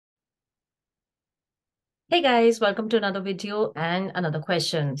Hey guys, welcome to another video and another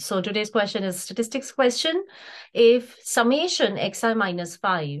question. So today's question is statistics question. If summation xi minus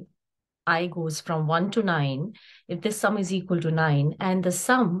 5, I goes from 1 to 9, if this sum is equal to 9 and the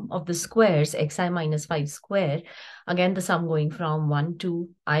sum of the squares xi minus 5 square, again the sum going from 1 to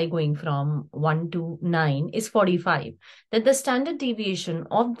I going from 1 to 9 is 45, then the standard deviation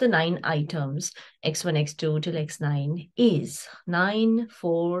of the 9 items x1, x2 till x9 is 9,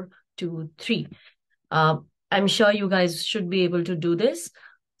 4, 2, 3. I'm sure you guys should be able to do this.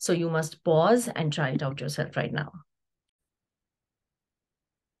 So you must pause and try it out yourself right now.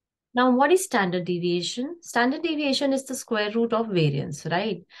 Now, what is standard deviation? Standard deviation is the square root of variance,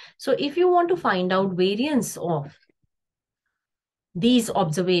 right? So if you want to find out variance of these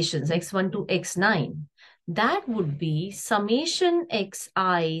observations, x1 to x9, that would be summation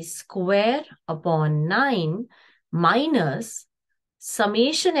xi square upon 9 minus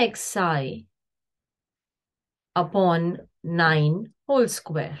summation xi upon 9 whole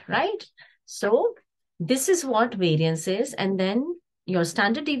square, right? So this is what variance is, and then your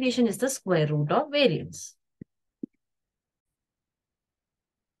standard deviation is the square root of variance.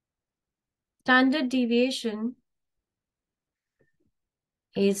 Standard deviation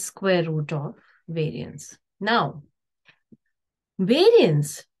is square root of variance. Now,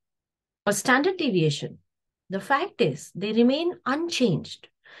 variance or standard deviation, the fact is they remain unchanged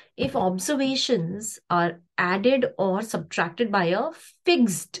if observations are added or subtracted by a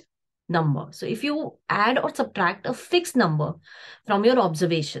fixed number. So if you add or subtract a fixed number from your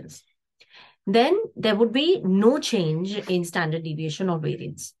observations, then there would be no change in standard deviation or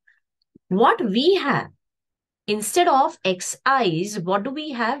variance. What we have instead of xi's, what do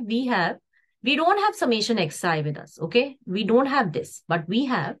we have? We don't have summation xi with us, okay? We don't have this, but we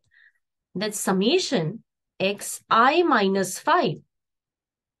have that summation xi minus 5.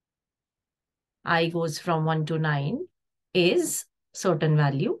 I goes from 1 to 9 is certain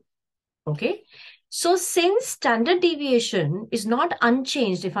value, okay? So since standard deviation is not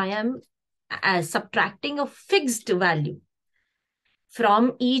unchanged if I am subtracting a fixed value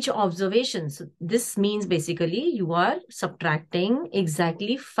from each observation, so this means basically you are subtracting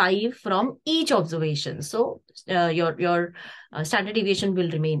exactly 5 from each observation. So your standard deviation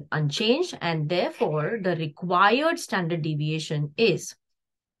will remain unchanged, and therefore the required standard deviation is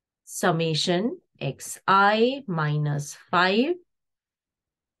summation xi minus 5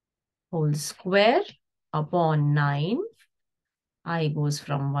 whole square upon 9, I goes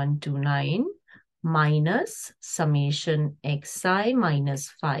from 1 to 9, minus summation xi minus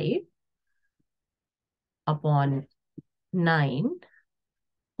 5 upon 9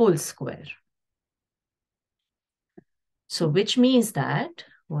 whole square. So which means that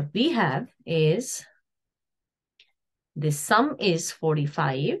what we have is this sum is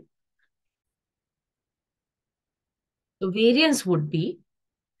 45. So variance would be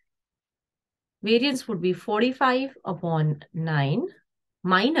 45 upon 9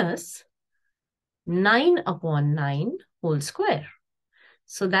 minus 9 upon 9 whole square.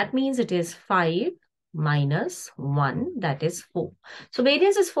 So that means it is 5 minus 1, that is 4. So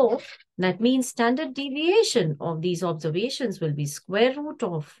variance is 4. That means standard deviation of these observations will be square root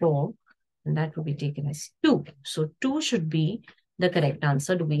of 4, and that will be taken as 2. So 2 should be the correct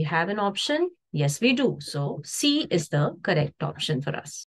answer. Do we have an option? Yes, we do. So C is the correct option for us.